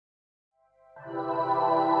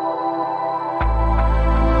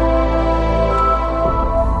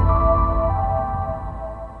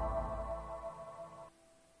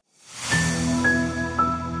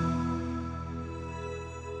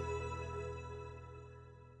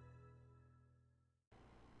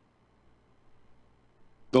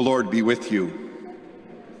The Lord be with you.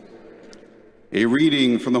 A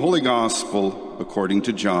reading from the Holy Gospel according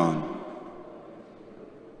to John.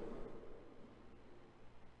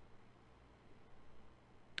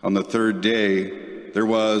 On the third day, there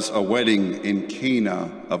was a wedding in Cana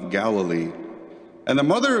of Galilee, and the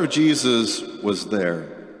mother of Jesus was there.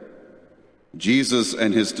 Jesus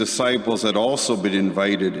and his disciples had also been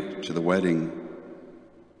invited to the wedding.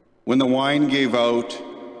 When the wine gave out,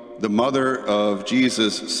 the mother of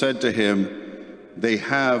Jesus said to him, "They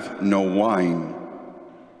have no wine."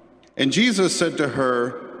 And Jesus said to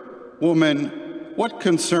her, "Woman, what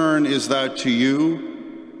concern is that to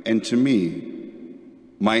you and to me?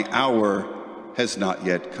 My hour has not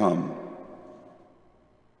yet come."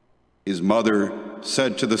 His mother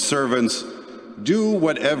said to the servants, "Do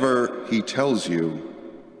whatever he tells you."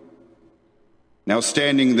 Now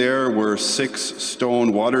standing there were 6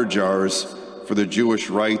 stone water jars for the Jewish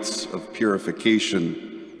rites of purification,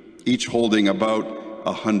 each holding about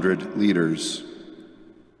 100 liters.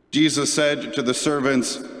 Jesus said to the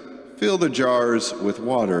servants, "Fill the jars with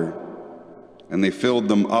water," and they filled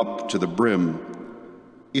them up to the brim.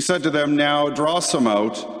 He said to them, "Now draw some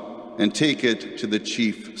out and take it to the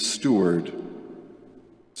chief steward."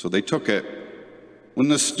 So they took it. When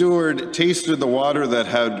the steward tasted the water that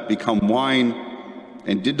had become wine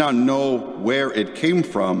and did not know where it came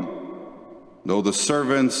from, though the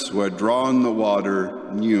servants who had drawn the water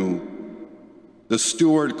knew, the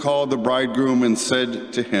steward called the bridegroom and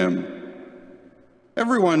said to him,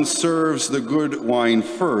 "Everyone serves the good wine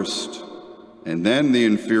first, and then the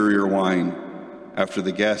inferior wine, after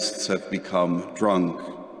the guests have become drunk.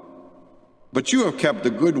 But you have kept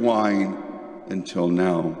the good wine until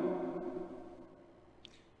now."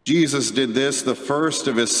 Jesus did this, the first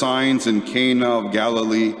of his signs in Cana of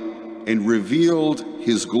Galilee, and revealed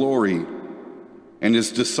his glory, and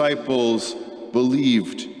his disciples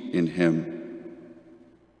believed in him.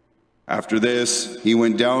 After this, he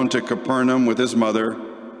went down to Capernaum with his mother,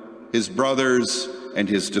 his brothers, and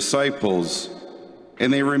his disciples,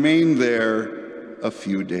 and they remained there a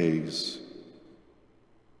few days.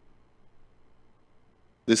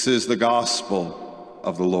 This is the gospel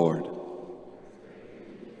of the Lord.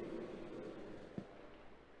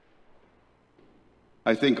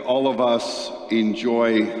 I think all of us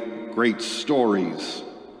enjoy great stories,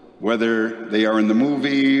 whether they are in the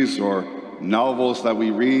movies or novels that we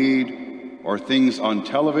read or things on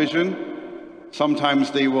television.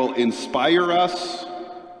 Sometimes they will inspire us.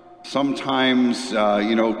 Sometimes,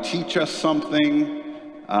 teach us something,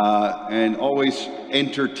 and always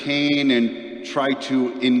entertain and try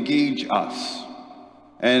to engage us.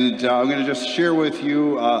 And I'm going to just share with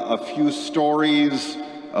you a few stories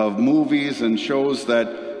of movies and shows that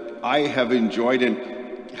I have enjoyed and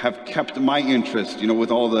have kept my interest, with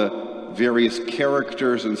all the various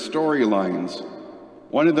characters and storylines.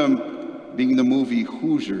 One of them being the movie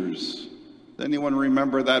Hoosiers. Does anyone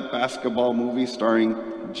remember that basketball movie starring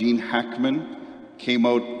Gene Hackman? Came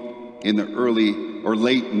out in the early or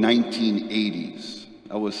late 1980s.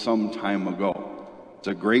 That was some time ago. It's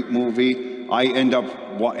a great movie. I end up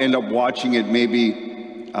watching it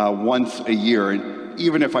maybe once a year. And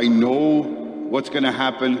even if I know what's going to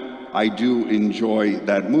happen, I do enjoy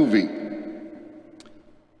that movie.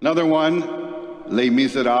 Another one, Les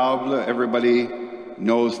Miserables. Everybody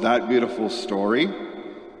knows that beautiful story.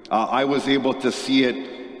 I was able to see it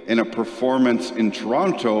in a performance in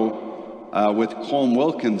Toronto with Colm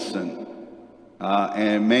Wilkinson.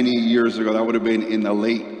 And many years ago, that would have been in the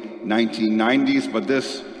late 1990s. But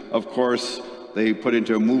this, of course, they put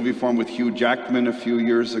into a movie form with Hugh Jackman a few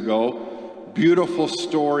years ago. Beautiful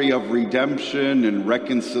story of redemption and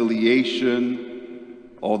reconciliation.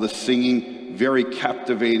 All the singing, very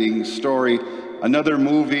captivating story. Another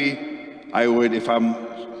movie I would, if I'm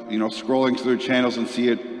scrolling through channels and see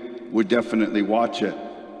it, would definitely watch it.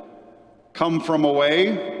 Come From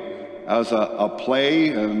Away as a play,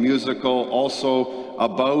 a musical, also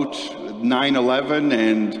about 9/11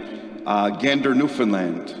 and Gander,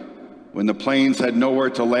 Newfoundland. When the planes had nowhere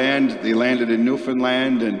to land, they landed in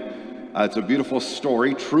Newfoundland, and it's a beautiful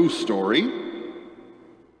story, true story,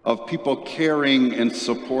 of people caring and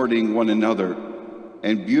supporting one another,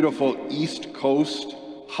 and beautiful East Coast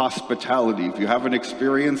hospitality. If you haven't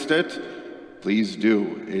experienced it, please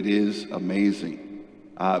do. It is amazing.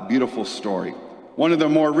 Beautiful story. One of the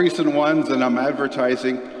more recent ones, and I'm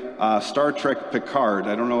advertising, Star Trek Picard.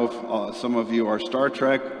 I don't know if some of you are Star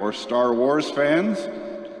Trek or Star Wars fans,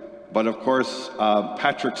 but of course,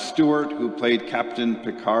 Patrick Stewart, who played Captain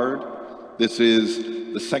Picard. This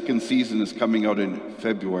is, the second season is coming out in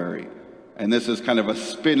February. And this is kind of a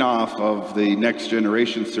spin-off of the Next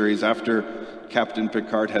Generation series after Captain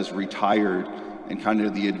Picard has retired, and kind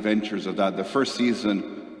of the adventures of that. The first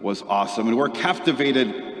season was awesome, and we're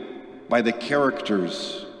captivated by the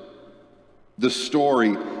characters, the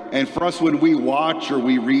story. And for us, when we watch or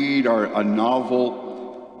we read a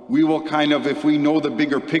novel, we will kind of, if we know the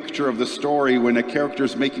bigger picture of the story, when a character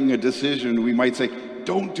is making a decision, we might say,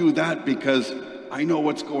 don't do that because I know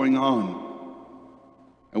what's going on.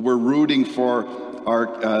 And we're rooting for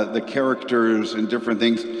the characters and different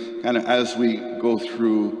things kind of as we go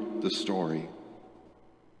through the story.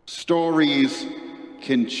 Stories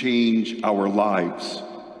can change our lives.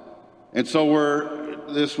 And so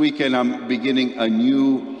this weekend I'm beginning a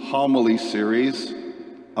new homily series,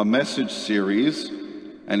 a message series,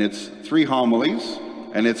 and it's 3 homilies,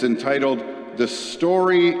 and it's entitled, The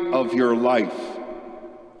Story of Your Life.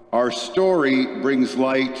 Our story brings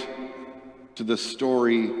light to the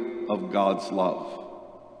story of God's love.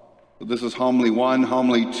 So this is homily 1.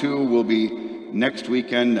 Homily 2 will be next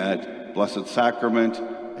weekend at Blessed Sacrament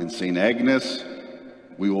and St. Agnes.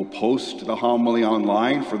 We will post the homily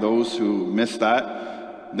online for those who missed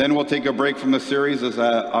that. Then we'll take a break from the series as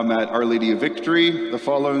I'm at Our Lady of Victory the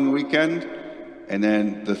following weekend. And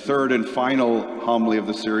then the third and final homily of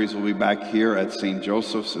the series will be back here at St.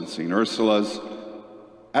 Joseph's and St. Ursula's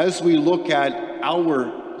as we look at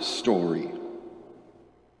our story.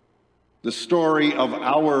 The story of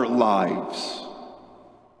our lives,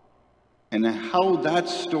 and how that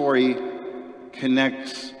story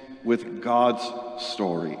connects with God's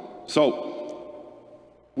story. So,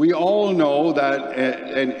 we all know that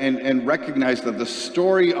and recognize that the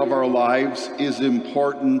story of our lives is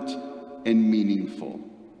important and meaningful.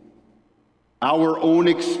 Our own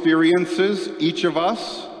experiences, each of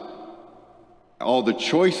us, all the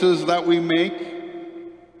choices that we make,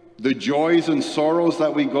 the joys and sorrows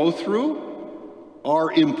that we go through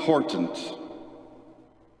are important,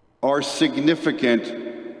 are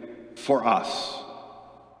significant for us,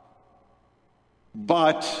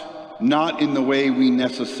 but not in the way we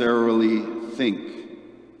necessarily think.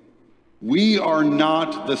 We are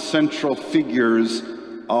not the central figures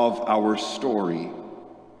of our story.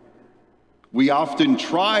 We often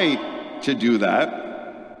try to do that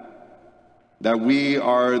we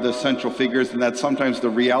are the central figures, and that's sometimes the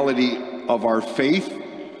reality of our faith.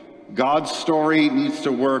 God's story needs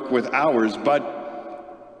to work with ours,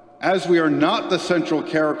 but as we are not the central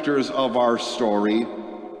characters of our story,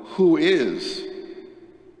 who is?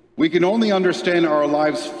 We can only understand our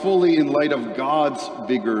lives fully in light of God's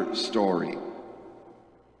bigger story.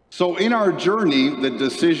 So in our journey, the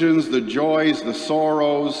decisions, the joys, the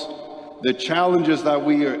sorrows, the challenges that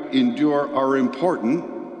we endure are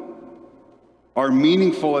important, are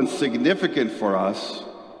meaningful and significant for us,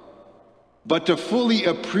 but to fully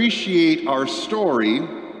appreciate our story,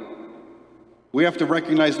 we have to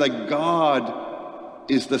recognize that God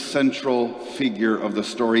is the central figure of the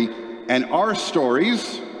story, and our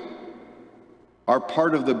stories are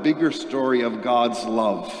part of the bigger story of God's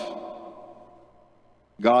love,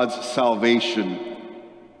 God's salvation,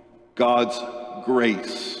 God's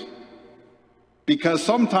grace. Because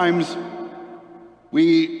sometimes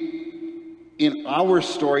we, in our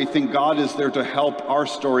story, think God is there to help our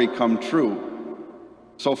story come true.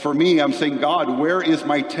 So for me, I'm saying, God, where is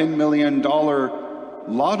my $10 million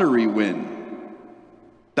lottery win?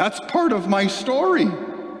 That's part of my story.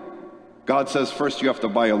 God says, first you have to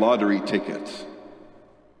buy a lottery ticket.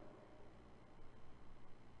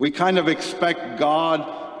 We kind of expect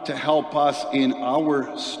God to help us in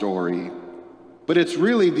our story, but it's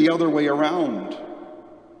really the other way around.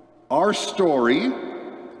 Our story,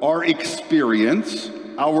 our experience,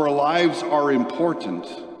 our lives are important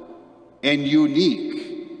and unique,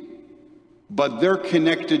 but they're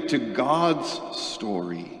connected to God's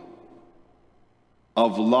story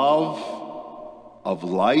of love, of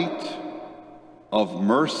light, of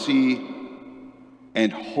mercy,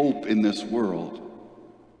 and hope in this world.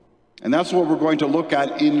 And that's what we're going to look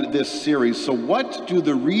at in this series. So what do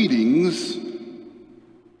the readings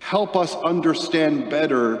help us understand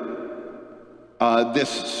better this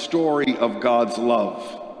story of God's love?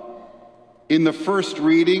 In the first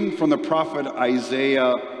reading from the prophet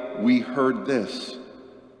Isaiah, we heard this.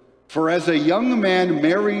 For as a young man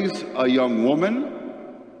marries a young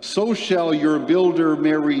woman, so shall your builder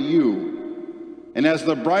marry you. And as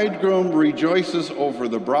the bridegroom rejoices over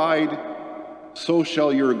the bride, so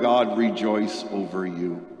shall your God rejoice over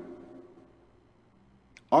you.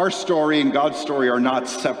 Our story and God's story are not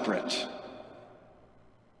separate.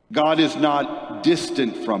 God is not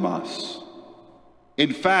distant from us.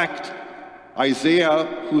 In fact, Isaiah,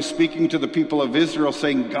 who's speaking to the people of Israel,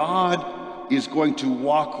 saying, God is going to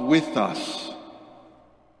walk with us.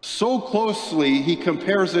 So closely, he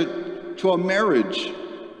compares it to a marriage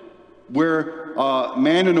where a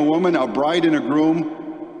man and a woman, a bride and a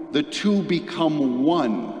groom, the two become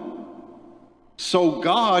one. So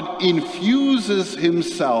God infuses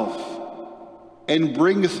himself and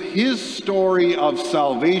brings his story of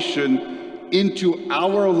salvation into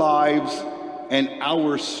our lives and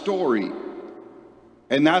our story.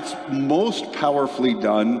 And that's most powerfully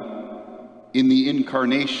done in the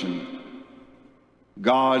incarnation,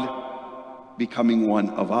 God becoming one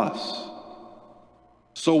of us.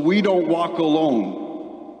 So we don't walk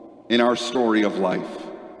alone in our story of life.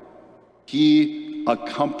 He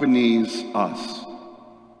accompanies us.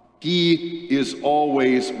 He is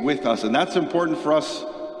always with us. And that's important for us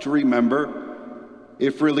to remember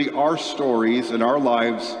if really our stories and our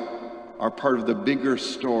lives are part of the bigger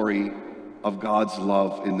story of God's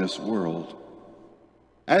love in this world.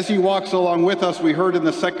 As he walks along with us, we heard in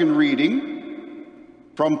the second reading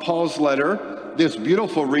from Paul's letter, this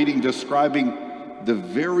beautiful reading describing the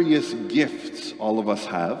various gifts all of us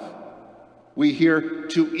have. We hear,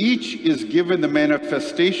 to each is given the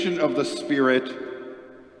manifestation of the Spirit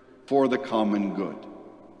for the common good.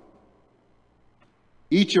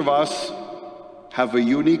 Each of us have a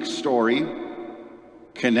unique story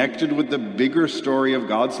connected with the bigger story of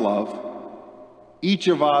God's love. Each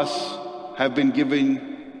of us have been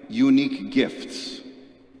given unique gifts,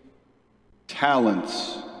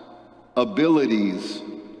 talents, abilities,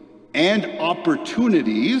 and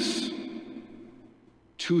opportunities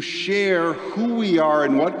to share who we are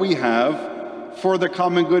and what we have for the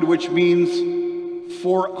common good, which means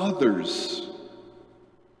for others.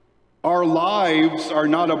 Our lives are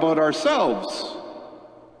not about ourselves.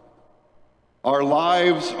 Our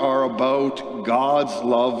lives are about God's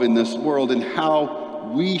love in this world and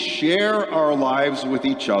how we share our lives with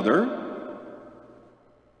each other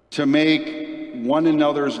to make one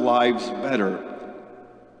another's lives better.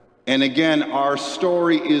 And again, our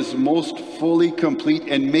story is most fully complete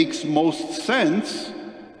and makes most sense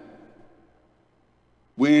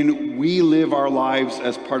when we live our lives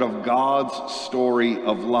as part of God's story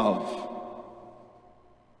of love,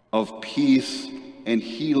 of peace and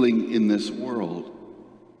healing in this world.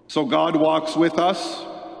 So God walks with us,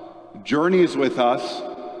 journeys with us,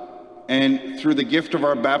 and through the gift of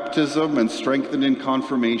our baptism and strengthened in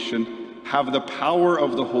confirmation, have the power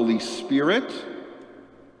of the Holy Spirit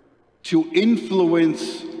to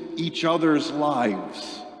influence each other's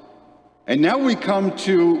lives. And now we come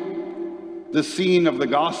to the scene of the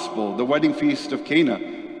gospel, the wedding feast of Cana.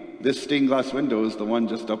 This stained glass window is the one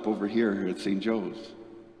just up over here at St. Joe's.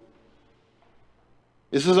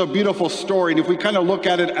 This is a beautiful story, and if we kind of look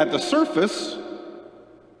at it at the surface,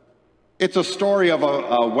 it's a story of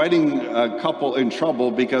a wedding couple in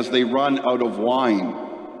trouble because they run out of wine.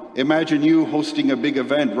 Imagine you hosting a big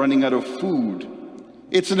event, running out of food.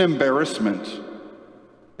 It's an embarrassment,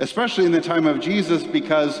 especially in the time of Jesus,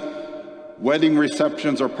 because wedding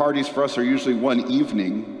receptions or parties for us are usually one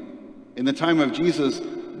evening. In the time of Jesus,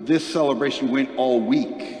 this celebration went all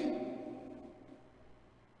week.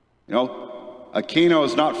 You know, Cana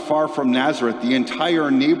is not far from Nazareth. The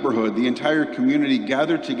entire neighborhood, the entire community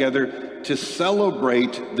gathered together to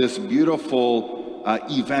celebrate this beautiful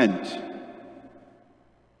event.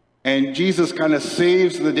 And Jesus kind of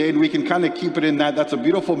saves the day, and we can kind of keep it in that. That's a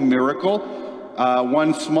beautiful miracle,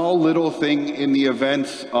 one small little thing in the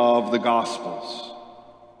events of the Gospels.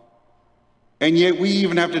 And yet we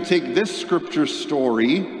even have to take this scripture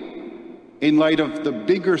story in light of the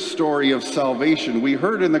bigger story of salvation. We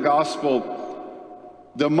heard in the Gospel,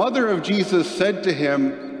 the mother of Jesus said to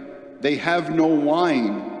him, "They have no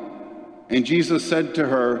wine." And Jesus said to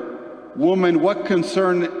her, "Woman, what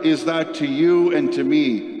concern is that to you and to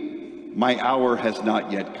me? My hour has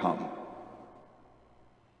not yet come."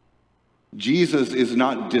 Jesus is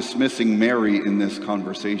not dismissing Mary in this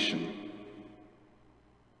conversation.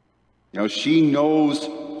 You know, she knows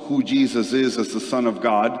who Jesus is as the Son of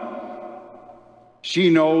God. She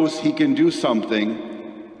knows he can do something,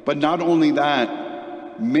 but not only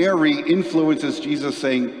that, Mary influences Jesus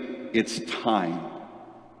saying, "It's time."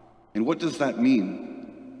 And what does that mean?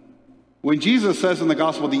 When Jesus says in the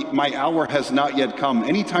gospel, "My hour has not yet come,"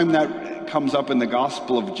 anytime that comes up in the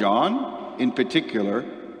Gospel of John in particular,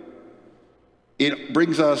 it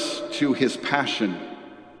brings us to his passion.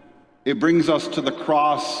 It brings us to the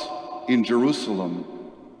cross in Jerusalem.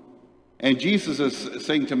 And Jesus is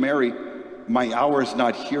saying to Mary, "My hour is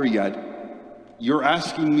not here yet. You're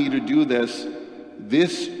asking me to do this.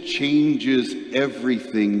 This changes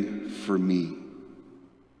everything for me."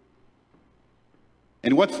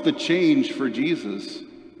 And what's the change for Jesus?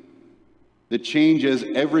 The change is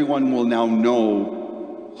everyone will now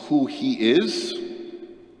know who he is,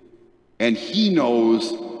 and he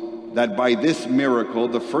knows that by this miracle,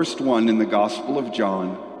 the first one in the Gospel of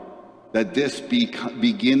John, that this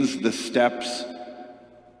begins the steps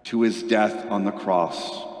to his death on the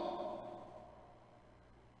cross.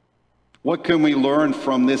 What can we learn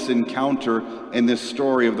from this encounter and this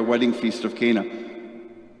story of the wedding feast of Cana?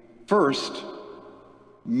 First,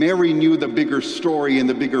 Mary knew the bigger story and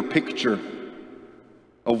the bigger picture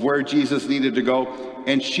of where Jesus needed to go,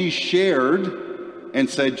 and she shared and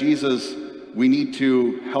said, Jesus, we need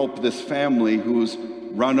to help this family who's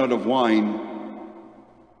run out of wine,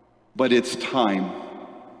 but it's time.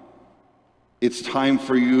 It's time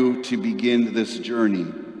for you to begin this journey.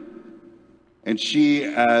 And she,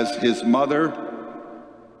 as his mother,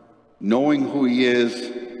 knowing who he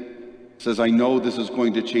is, says, I know this is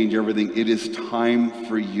going to change everything. It is time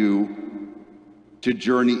for you to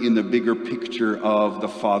journey in the bigger picture of the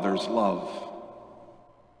Father's love.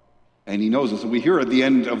 And he knows this. And we hear at the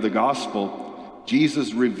end of the gospel,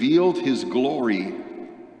 Jesus revealed his glory,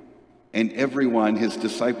 and everyone, his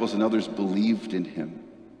disciples and others, believed in him.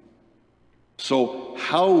 So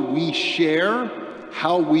how we share,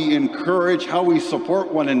 how we encourage, how we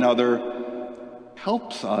support one another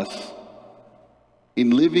helps us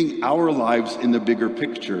in living our lives in the bigger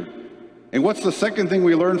picture. And what's the second thing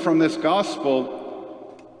we learn from this gospel?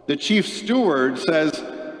 The chief steward says,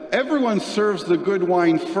 everyone serves the good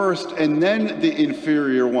wine first and then the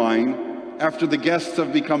inferior wine after the guests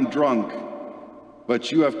have become drunk.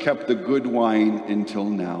 But you have kept the good wine until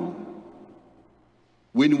now.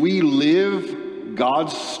 When we live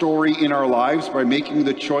God's story in our lives by making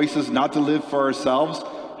the choices not to live for ourselves,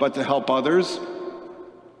 but to help others,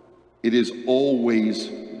 it is always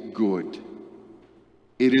good.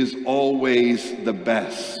 It is always the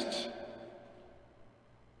best.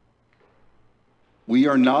 We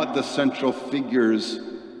are not the central figures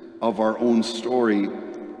of our own story,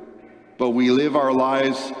 but we live our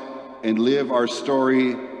lives and live our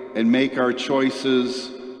story and make our choices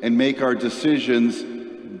and make our decisions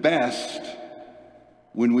best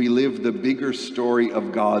when we live the bigger story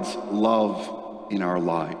of God's love in our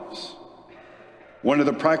lives. One of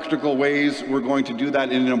the practical ways we're going to do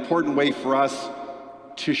that, in an important way for us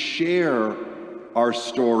to share our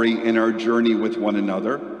story and our journey with one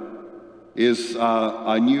another, is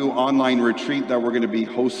a new online retreat that we're going to be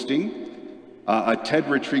hosting, a TED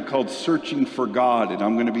retreat called Searching for God. And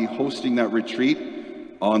I'm going to be hosting that retreat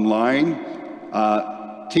online,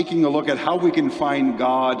 taking a look at how we can find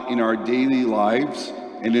God in our daily lives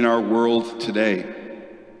and in our world today,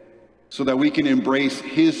 so that we can embrace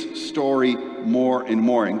his story more and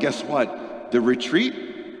more. And guess what? The retreat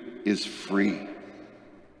is free.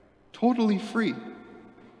 Totally free.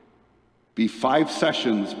 Be 5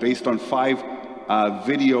 sessions based on 5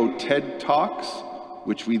 video TED Talks,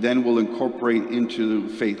 which we then will incorporate into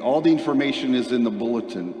faith. All the information is in the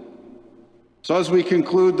bulletin. So as we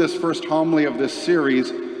conclude this first homily of this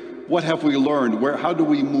series, what have we learned? How do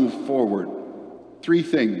we move forward? 3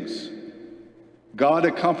 things. God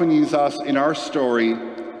accompanies us in our story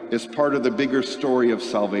as part of the bigger story of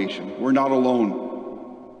salvation. We're not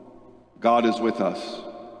alone. God is with us.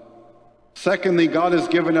 Secondly, God has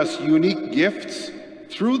given us unique gifts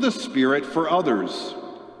through the Spirit for others.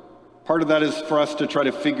 Part of that is for us to try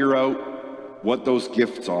to figure out what those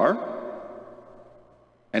gifts are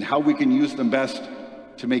and how we can use them best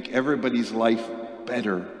to make everybody's life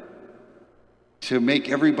better, to make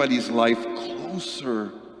everybody's life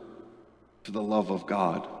closer to the love of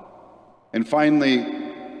God. And finally,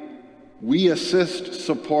 we assist,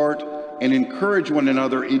 support, and encourage one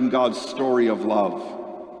another in God's story of love.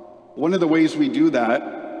 One of the ways we do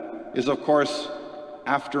that is, of course,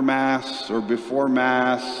 after Mass or before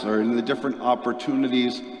Mass or in the different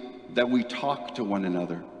opportunities that we talk to one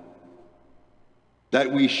another, that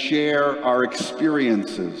we share our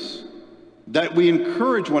experiences, that we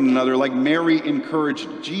encourage one another like Mary encouraged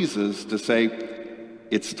Jesus to say,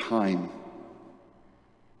 it's time.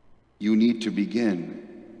 You need to begin.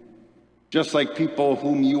 Just like people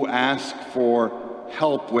whom you ask for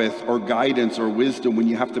help with or guidance or wisdom when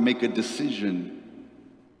you have to make a decision.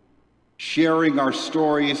 Sharing our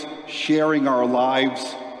stories, sharing our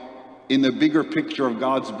lives in the bigger picture of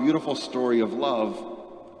God's beautiful story of love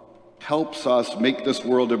helps us make this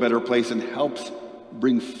world a better place and helps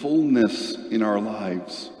bring fullness in our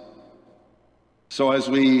lives. So as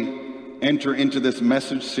we enter into this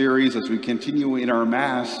message series, as we continue in our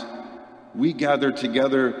Mass, we gather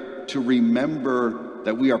together to remember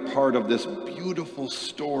that we are part of this beautiful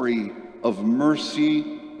story of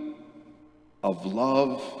mercy, of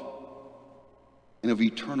love, and of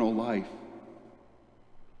eternal life.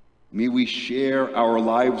 May we share our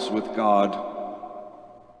lives with God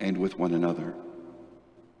and with one another.